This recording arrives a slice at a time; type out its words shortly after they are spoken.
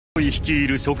率い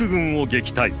る蜀軍を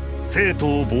撃退、成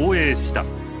都を防衛した。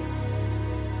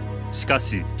しか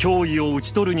し脅威を討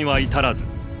ち取るには至らず、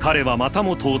彼はまた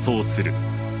も逃走する。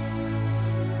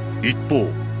一方、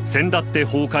先だって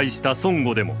崩壊した孫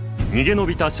悟でも逃げ延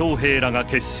びた将兵らが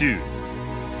結集。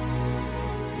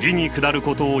義に下る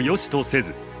ことを良しとせ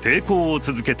ず抵抗を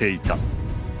続けていた。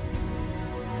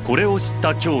これを知った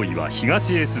脅威は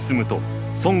東へ進むと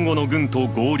孫悟の軍と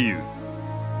合流。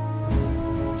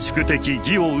宿敵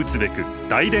義を討つべく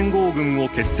大連合軍を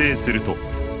結成すると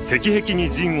石壁に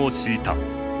陣を敷いた。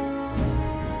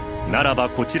ならば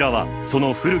こちらはそ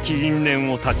の古き因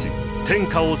縁を断ち天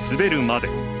下を統べるまで。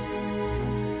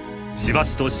柴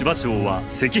氏と柴将は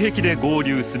石壁で合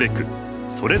流すべく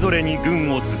それぞれに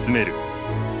軍を進める。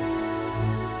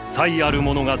才ある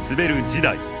者が統べる時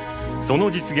代、そ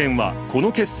の実現はこ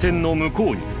の決戦の向こ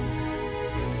うに。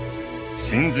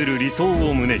信ずる理想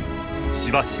を胸に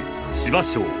柴氏、柴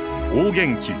将、王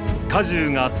元気、家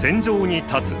中が戦場に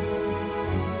立つ。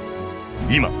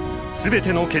今全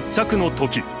ての決着の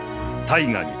時、大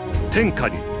河に天下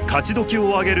に勝ち時を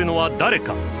挙げるのは誰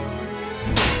か。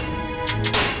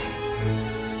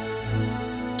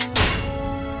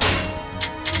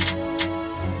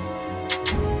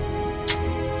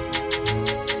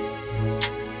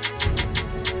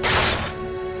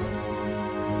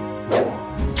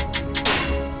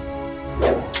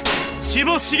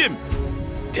柴資源、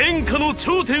天下の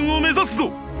頂点を目指す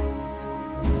ぞ。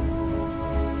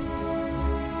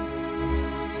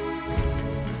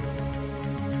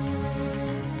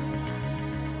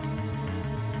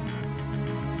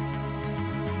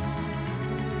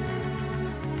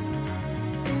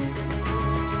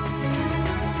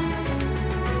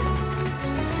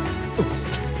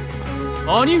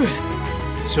兄上。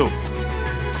将、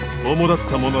主だっ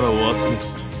た者らを集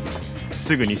め、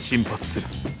すぐに進発する。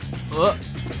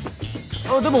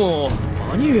でも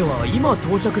兄上は今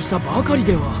到着したばかり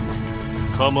では。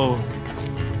構わん、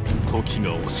時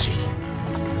が惜し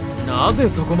い。なぜ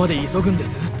そこまで急ぐんで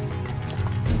す？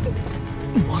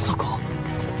まさか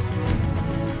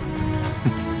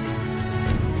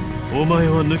お前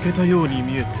は抜けたように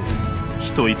見えて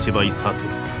人一倍悟る。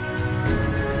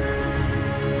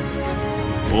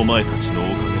お前たちのお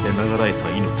かげで流られた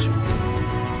命は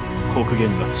刻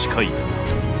限が近いの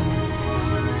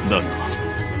だ。だが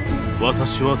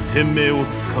私は天命を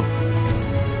つかむ。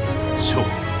将、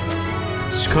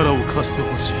力を貸して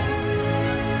ほしい。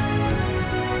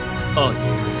兄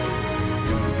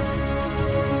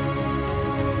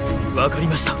上、わかり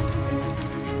ました。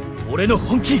俺の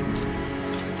本気、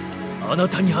あな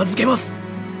たに預けます。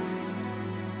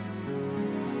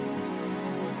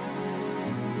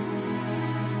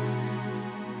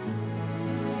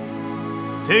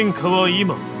天下は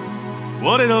今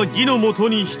我ら義のもと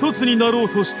に一つになろう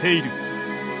としている。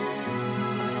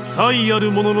才あ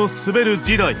る者の統べる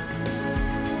時代、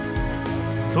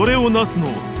それをなすの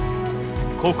は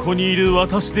ここにいる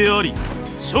私であり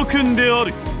諸君であ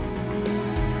る。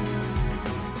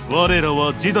我ら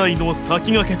は時代の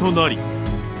先駆けとなり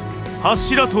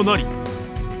柱となり、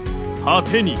果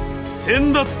てに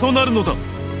先達となるのだ。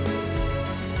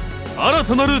新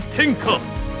たなる天下、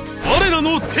我ら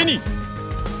の手に。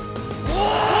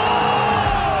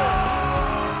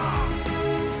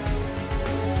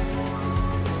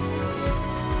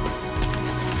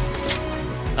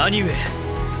兄上、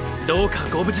どうか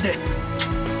ご無事で。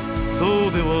そ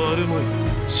うではあるまい、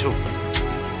将。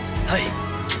はい、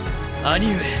兄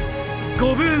上、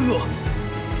ご武運を。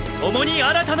共に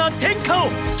新たな天下を。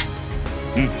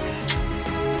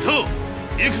さあ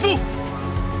行くぞ。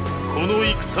この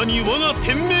戦に我が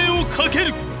天命をかけ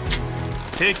る。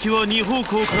敵は2方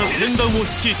向から船団を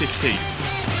率いてきている。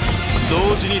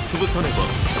同時に潰さねば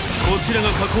こちらが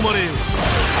囲まれよう。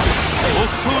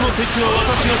北東の敵は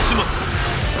私が始末。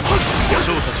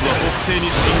将たちは北西に進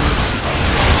軍し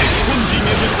敵本陣へ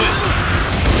向かえ。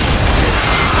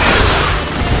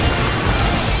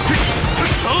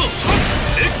さあ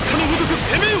烈火のごとく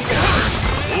攻めよ。遅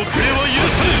れは許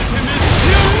される。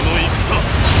この戦、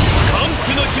完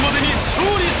膚なきまでに勝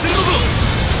利するのだ。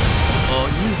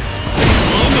兄上、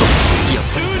我が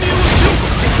中に落ちよ。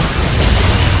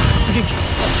元気、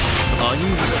兄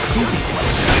上がついていてくれ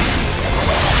て。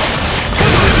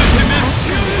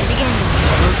資源の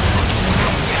様子が気になる。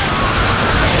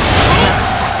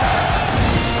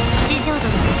四条殿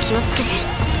も気をつけて。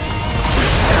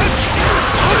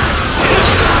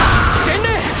伝令、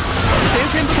前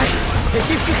線部隊敵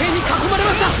伏兵に囲まれ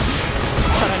ました。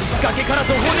さらに崖から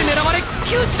土砲で狙われ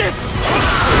窮地です。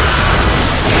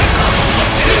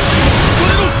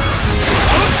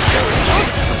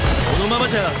このまま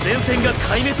じゃ前線が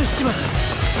壊滅しちまう。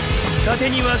二手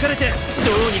に分かれてど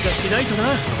うにかしないと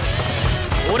な。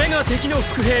俺が敵の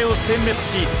伏兵を殲滅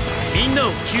し、みんな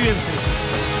を救援する。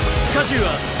家中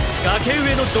は崖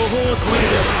上の土砲を止めてく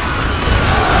れ。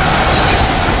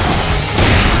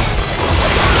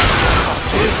加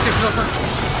勢してくださると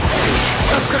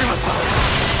助かりました。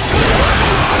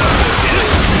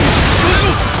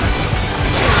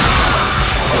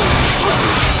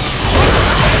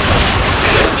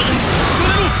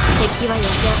敵は寄せ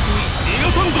集め、逃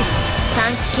がさんぞ。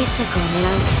短期決着を狙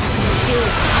う奇策に注意。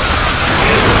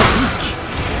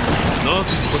なぜ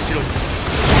こちらに。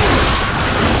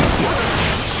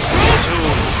将の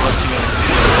差しが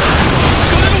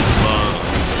まあ、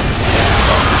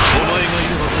お前がい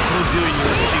れば心強いに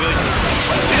は違いない。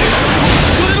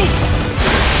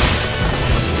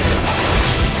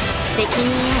責任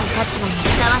ある立場にふ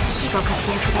さわしいご活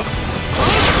躍です。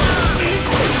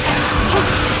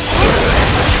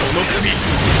その首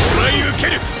もらい受け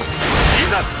る。い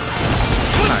ざ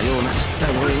多様な失態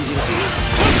を演じるという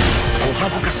お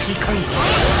恥ずかしい限り。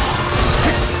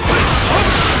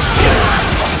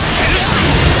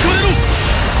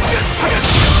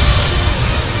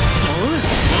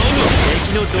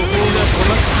敵の土砲が止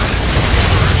まっ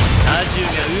た。アジュが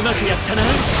うまくやったな。こ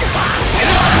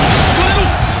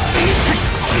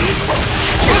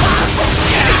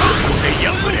こで敗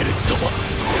れるとは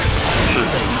無駄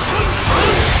に。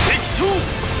敵将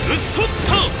討ち取った。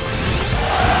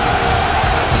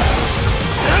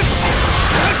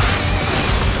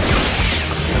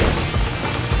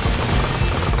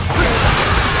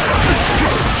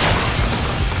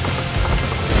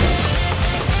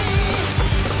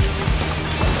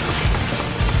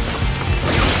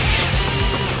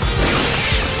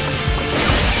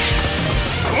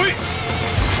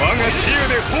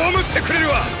葬ってくれる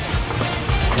わ。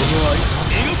この愛さん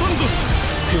逃がさんぞ。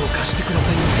手を貸してくだ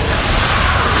さいませ。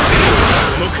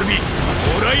その首も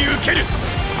らい受ける。い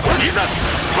ざ疲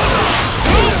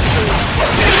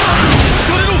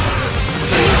れろ。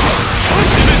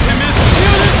せめて召してや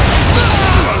れ。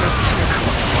我が知力は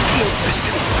もってして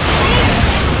も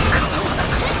かなわなか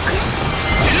ったか。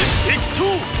敵将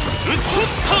討ち取っ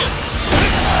た。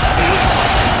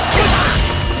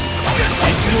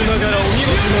いつもながらお見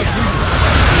事な軍。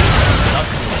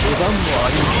出番もあ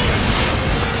ります。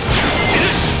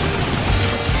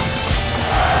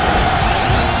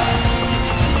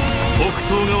北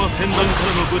東側戦団から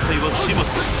の部隊は始末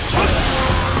した。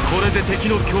これで敵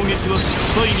の攻撃は失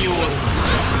敗に終わる。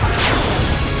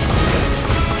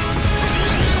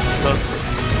さて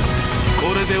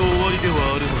これで終わりでは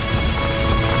あるまい。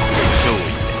今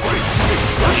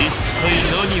日一体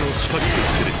何を仕掛けて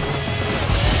くれ。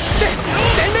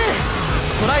伝令、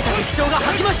捕らえた敵将が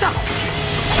吐きました。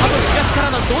多分東か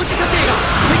らの同時加勢が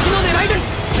敵の狙いです。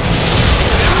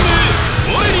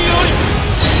前にあり。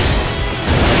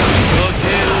和慶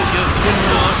を逆転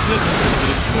の足がかりにす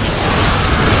るつもり。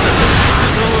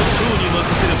北は将に任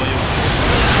せればよい。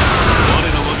我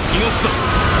らは東だ。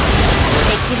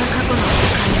敵が過去の戦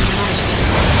いに習い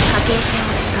家系戦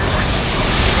を使うはず。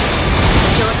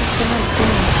強敵となる船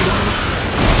を切り離し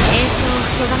炎症を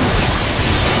防がなければ。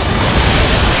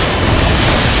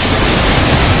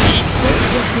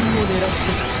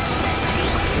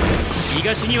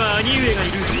東には兄上がい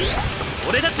る。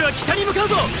俺たちは北に向かう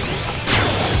ぞ。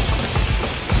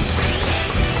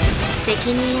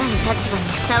責任ある立場に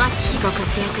ふさわしいご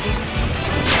活躍です。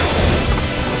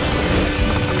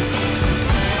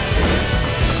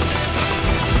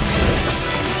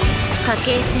家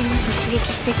系船が突撃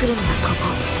してくるのは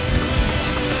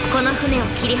この船を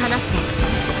切り離して。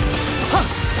はっ、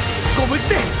ご無事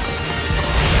で。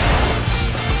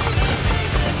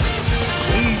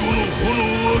今後の炎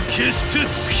は決して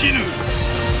尽きぬ。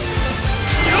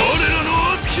我らの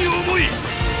熱き思い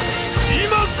今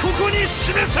ここに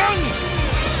示さん。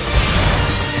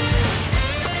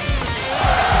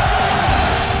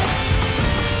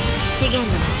資源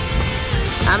殿、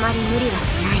あまり無理は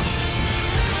しないで。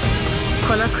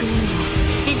この国にも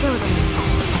四条殿にも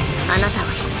あなたは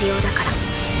必要だから。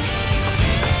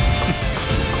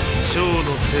将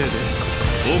のせいで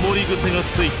おもり癖が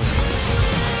ついた。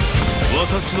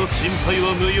私の心配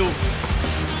は無用。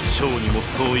将にも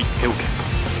そう言っておけ。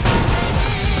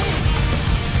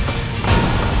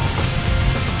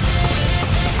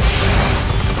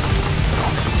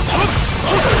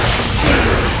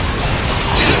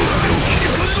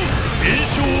炎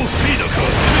症を防いだか。孫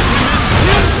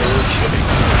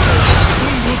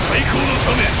悟最高のた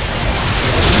め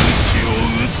虫を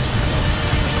撃つ。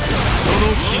その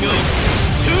気概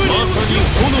まさに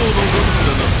炎のごとく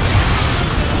だな。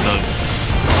だが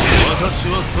私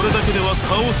はそれだけでは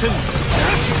倒せんぞ。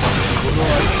この愛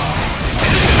さ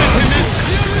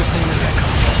貸してくださいませんか。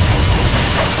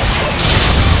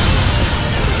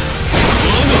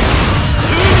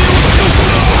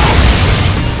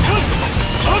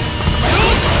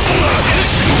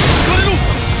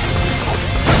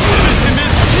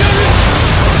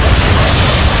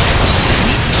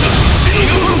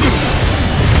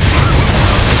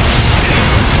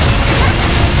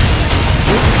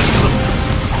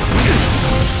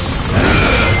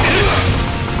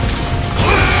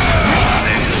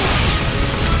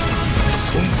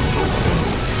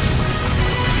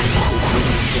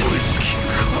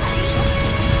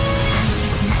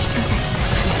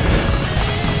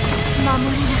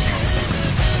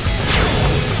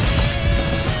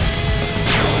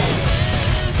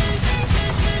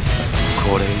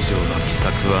これ以上の奇策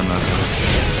はなかろう。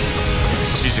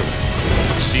四条、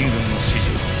秦軍の四条。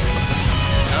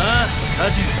ああ、果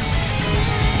樹、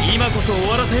今こそ終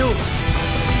わらせよう。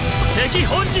敵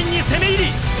本陣に攻め入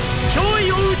り脅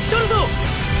威を討ち取るぞ。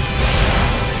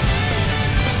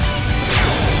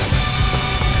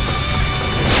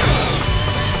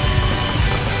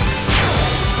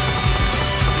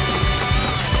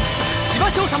芝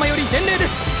生様より伝令で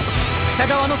す。北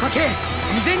側の家系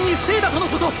未然に防いだとの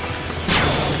こと。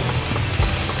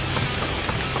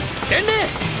伝令、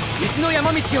西の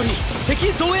山道より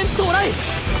敵増援到来。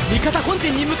味方本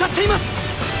陣に向かっています。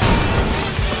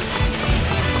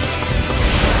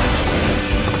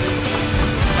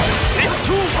敵将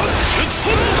討ち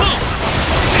取った。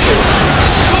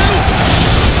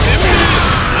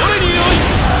我に会い。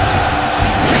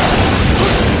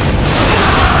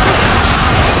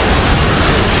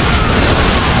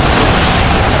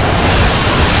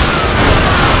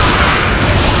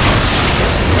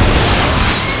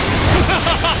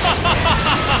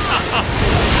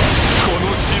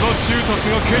中達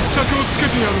が決着をつけ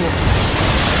てやるわ。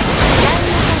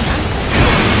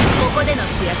ここでの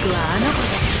主役はあの子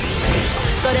たち。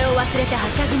それを忘れては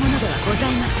しゃぐものではござ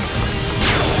いません。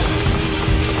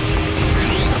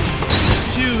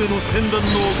父上の船団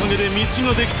のおかげで道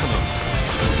ができたが、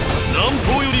南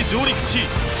方より上陸し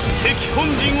敵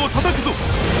本陣を叩くぞ。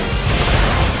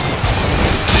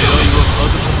狙いは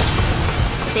外さな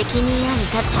い。責任ある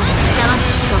立場にふさわ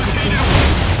しいご活躍で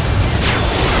す。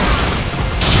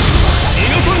逃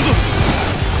がさんぞ。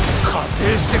加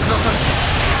勢してください。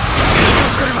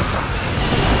助かりました。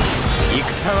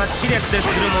戦は知略で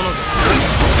するものぞ。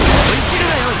おいしる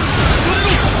がよい。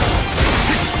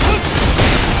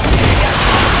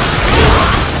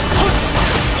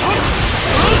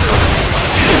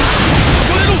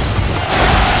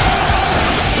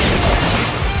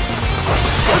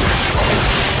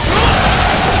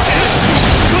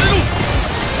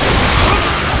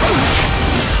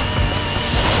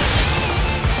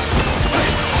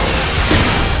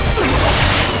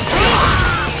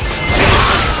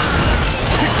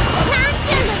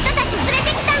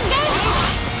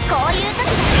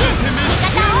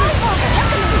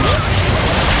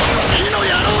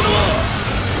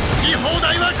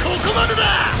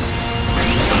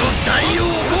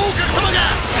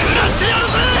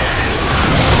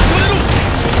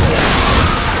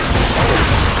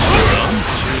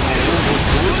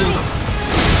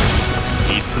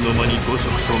いつの間に五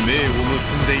色と盟を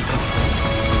結んでいた。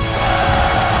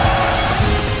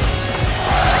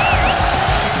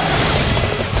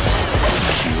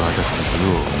際立つ武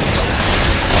をお持ちだ。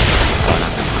あな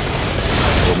たこそ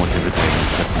表舞台に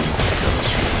立つにふさわし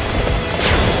い。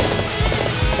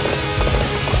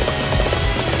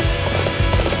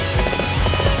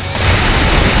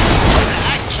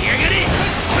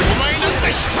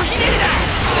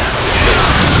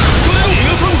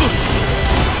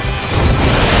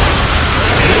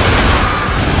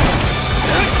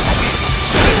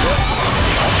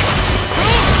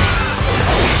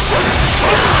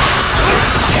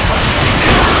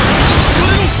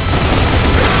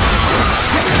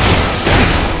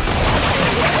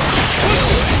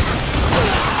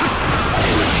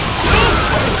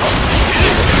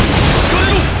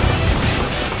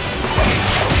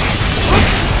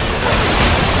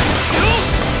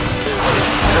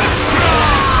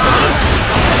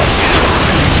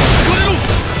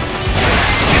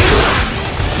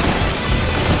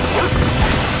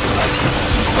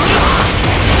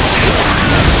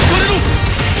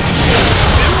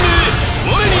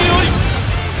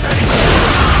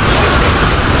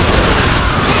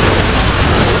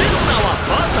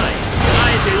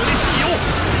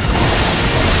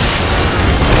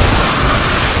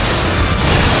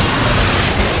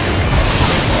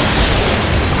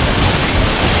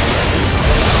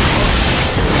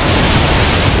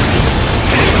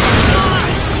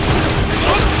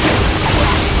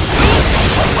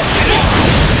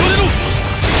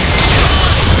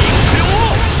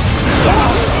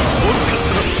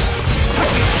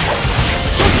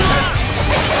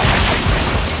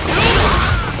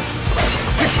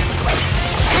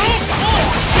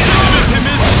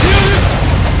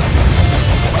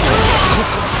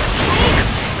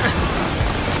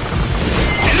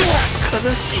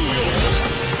ましい。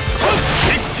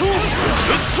敵将討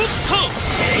ち取った。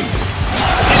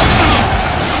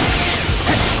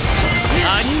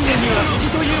兄上には隙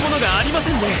というものがありませ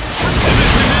んね。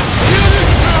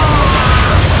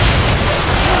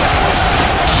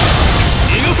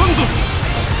逃がさんぞ。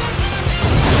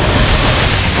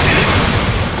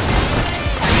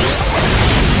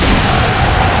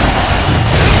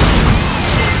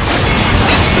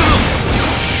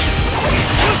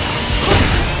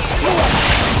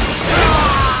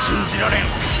信じられん。い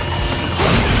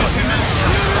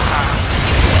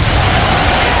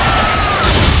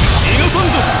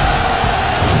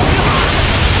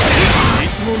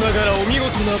つもながらお見事な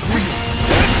武勇。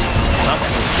策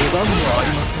の出番もあり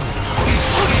ませんが。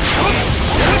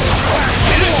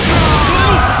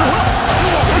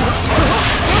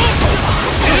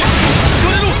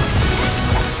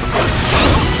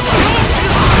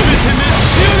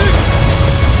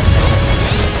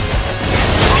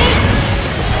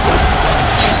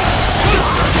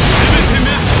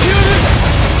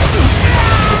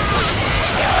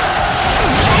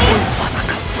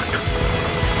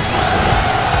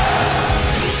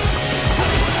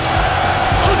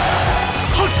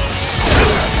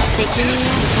責任ある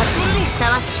立場にふさ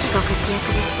わしいご活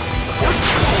躍です。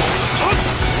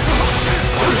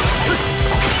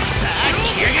さあ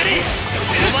来やがれ。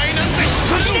お前なんざ一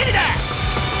人練りだ。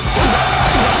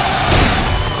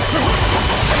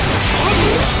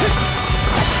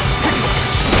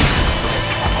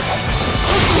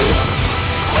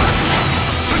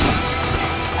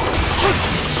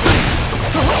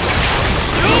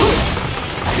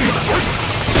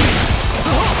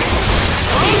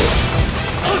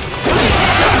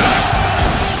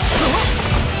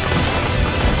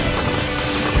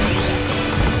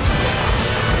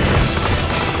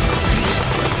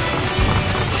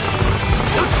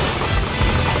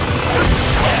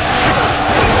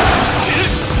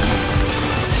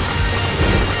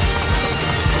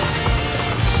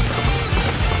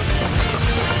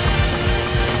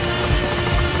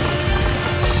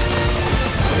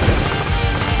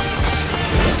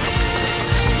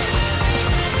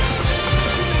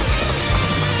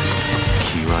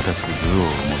武をお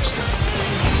持ちだ。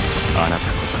あな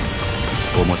たこそ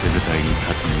表舞台に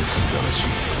立つにふさわしい。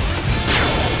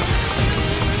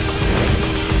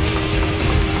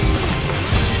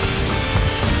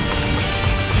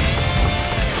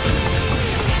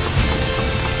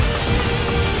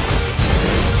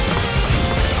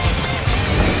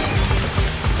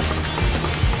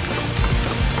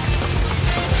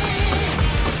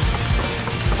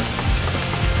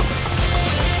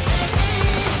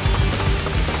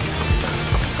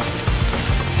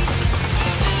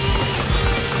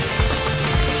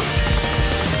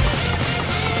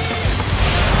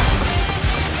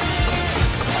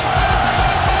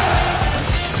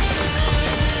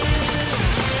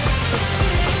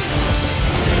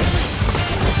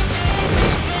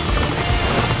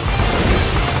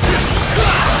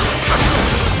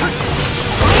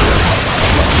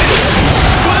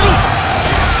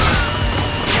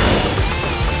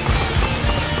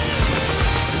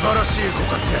素晴らしいご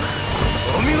活躍、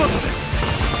お見事です。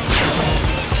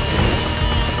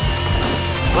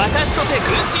私とて軍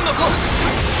神の子、こ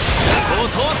う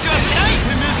投資はしない。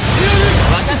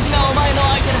私がお前の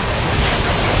相手だ。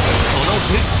その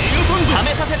分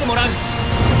試させてもらう。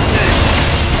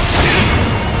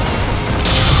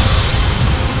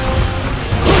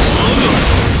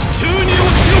手中に落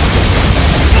ちろ。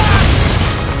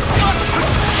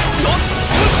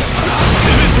せ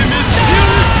めて召してや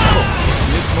る。死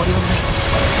ぬつもりはない。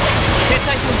撤退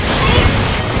する。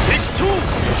敵将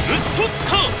討ち取っ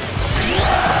た。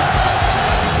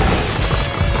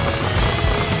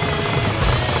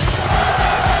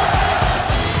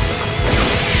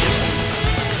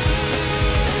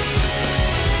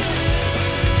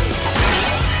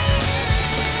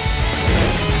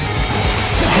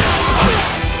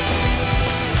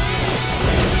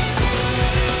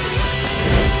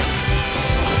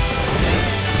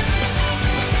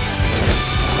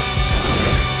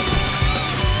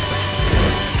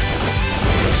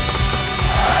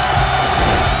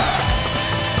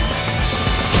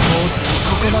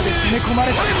ここまで攻め込ま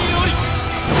れた。だが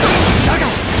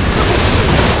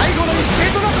最後の一兵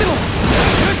となっても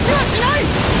屈しはしない。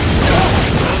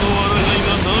その抗い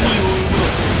が何を生むの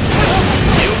か、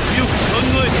よくよく考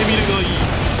えてみるがいい。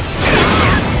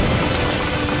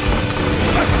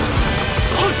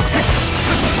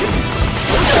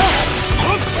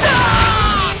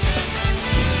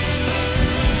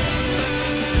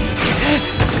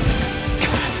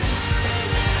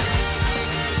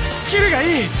切るがい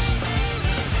い。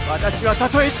私はた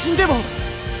とえ死んでも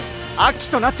悪鬼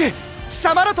となって貴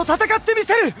様らと戦ってみ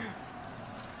せる。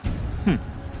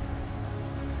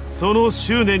その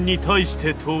執念に対し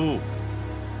て問おう。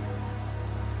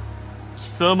貴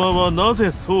様はな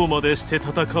ぜそうまでして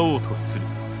戦おうとする？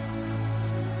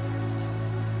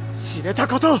知れた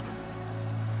こと、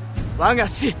我が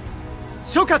師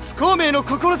諸葛孔明の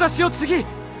志を継ぎ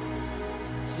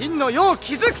秦の世を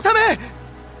築くため。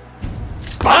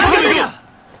バカめが！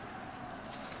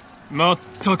まっ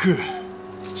たく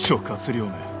諸葛亮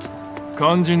め、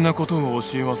肝心なことを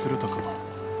教え忘れたか。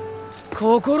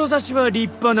志は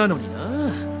立派なのにな。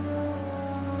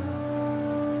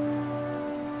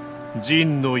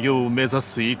秦の世を目指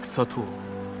す戦と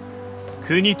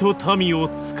国と民を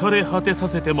疲れ果てさ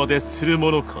せてまでする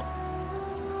ものか。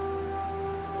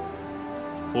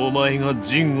お前が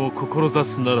秦を志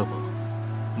すならば、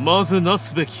まずな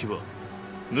すべきは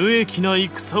無益な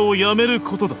戦をやめる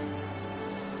ことだ。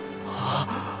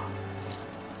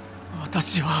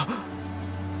私は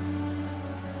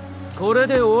これ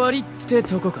で終わりって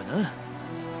とこかな。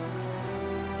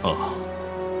ああ、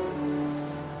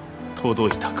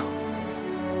届いたか、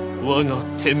我が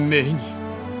天命に。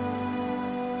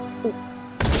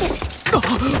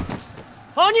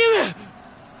兄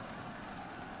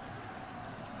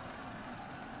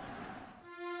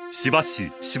上！しば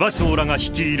し柴将らが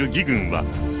率いる義軍は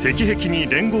石壁に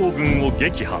連合軍を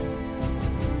撃破。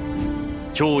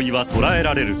脅威は捕らえ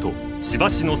られるとしば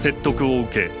しの説得を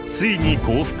受け、ついに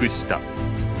降伏した。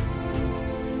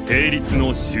定律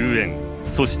の終焉、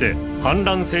そして反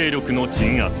乱勢力の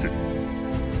鎮圧、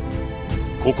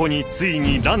ここについ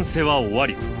に乱世は終わ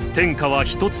り、天下は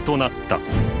一つとなった。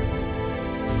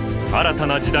新た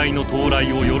な時代の到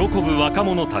来を喜ぶ若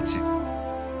者たち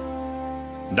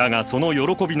だが、その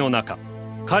喜びの中、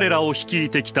彼らを率い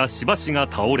てきたしばしが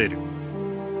倒れる。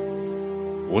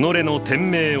己の天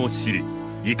命を知り、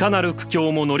いかなる苦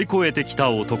境も乗り越えてき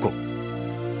た男。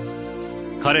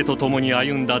彼と共に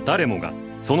歩んだ誰もが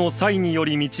その才によ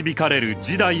り導かれる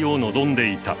時代を望ん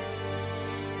でいた。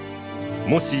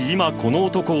もし今この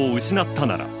男を失った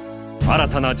なら、新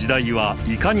たな時代は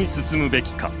いかに進むべ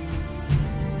きか。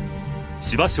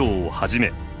柴将をはじ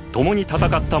め共に戦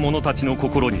った者たちの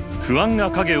心に不安が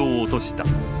影を落とした。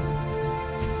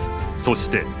そし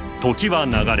て時は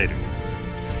流れる。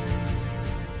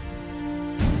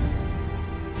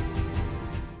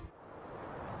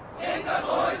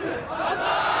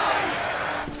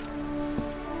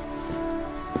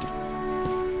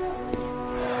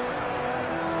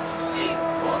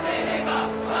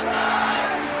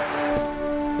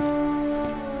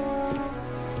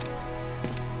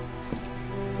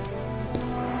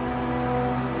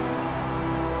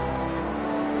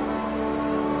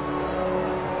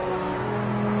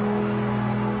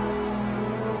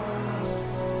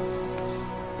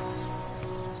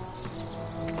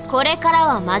これから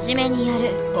は真面目にや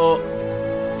る。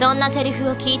そんなセリフ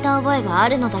を聞いた覚えがあ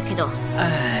るのだけど。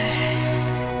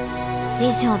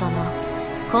師匠殿、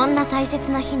こんな大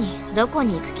切な日にどこ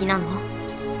に行く気なの？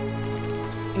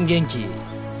元気、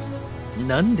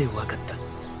なんでわかった？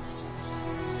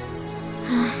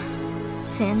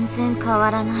全然変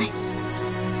わらない。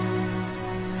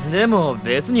でも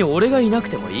別に俺がいなく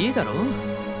てもいいだろ。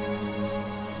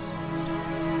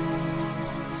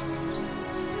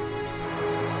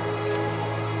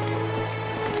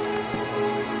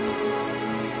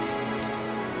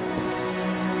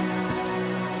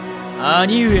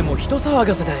兄上も人騒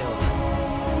がせだよ。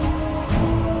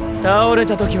倒れ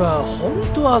た時はほん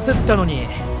と焦ったのに、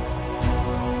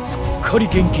すっかり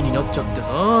元気になっちゃって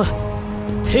さ、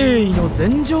帝位の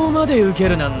禅譲まで受け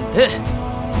るなんて。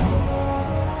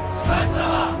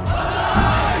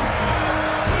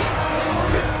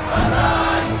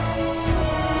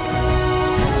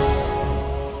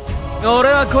俺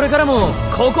はこれからも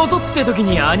ここぞって時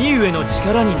に兄上の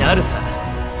力になるさ。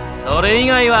それ以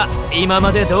外は今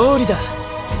まで通りだ。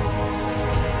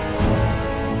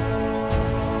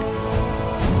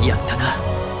やったな、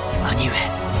兄上。